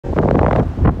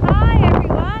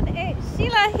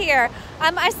here.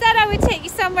 I said I would take you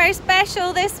somewhere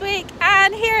special this week,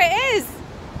 and here it is.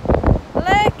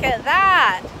 Look at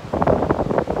that.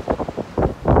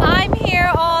 I'm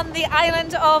here on the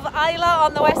island of Islay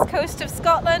on the west coast of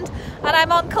Scotland, and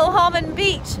I'm on Kilchoman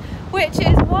Beach, which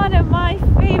is one of my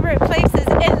favourite places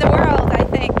in the world, I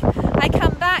think. I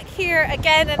come back here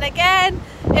again and again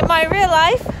in my real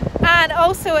life and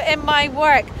also in my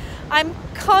work. I'm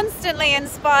constantly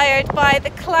inspired by the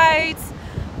clouds,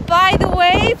 by the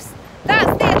waves.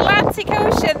 That's the Atlantic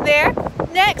Ocean there.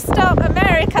 Next stop,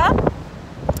 America.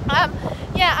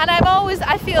 Yeah, and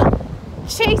I feel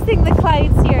chasing the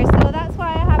clouds here, so that's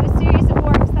why I have a series of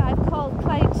works that I've called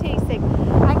Cloud Chasing.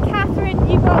 And Catherine,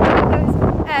 you got one of those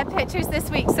pictures this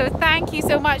week, so thank you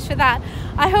so much for that.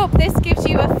 I hope this gives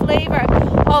you a flavour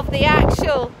of the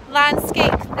actual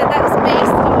landscape that's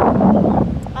based on.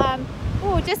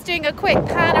 Just doing a quick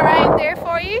pan around there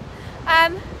for you.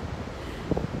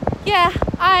 Yeah,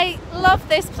 I love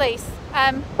this place,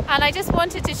 and I just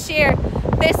wanted to share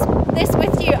this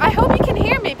with you. I hope you can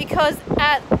hear me because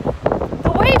the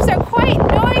waves are quite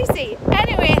noisy.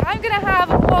 Anyway, I'm going to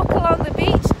have a walk along the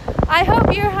beach. I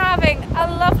hope you're having a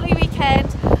lovely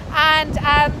weekend, and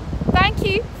thank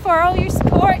you for all your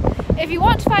support. If you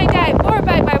want to find out more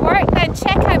about my work, then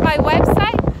check out my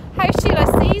website,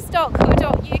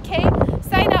 howsheilasees.co.uk.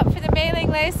 Sign up for the mailing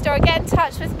list or get in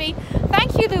touch with me.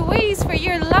 Thank you, Louise, for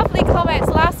your lovely comments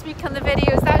last week on the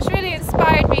videos. That's really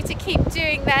inspired me to keep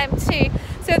doing them too.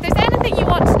 So if there's anything you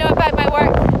want to know about my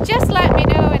work, just let me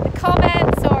know in the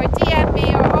comments or DM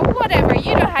me or whatever.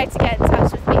 You know how to get in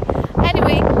touch with me.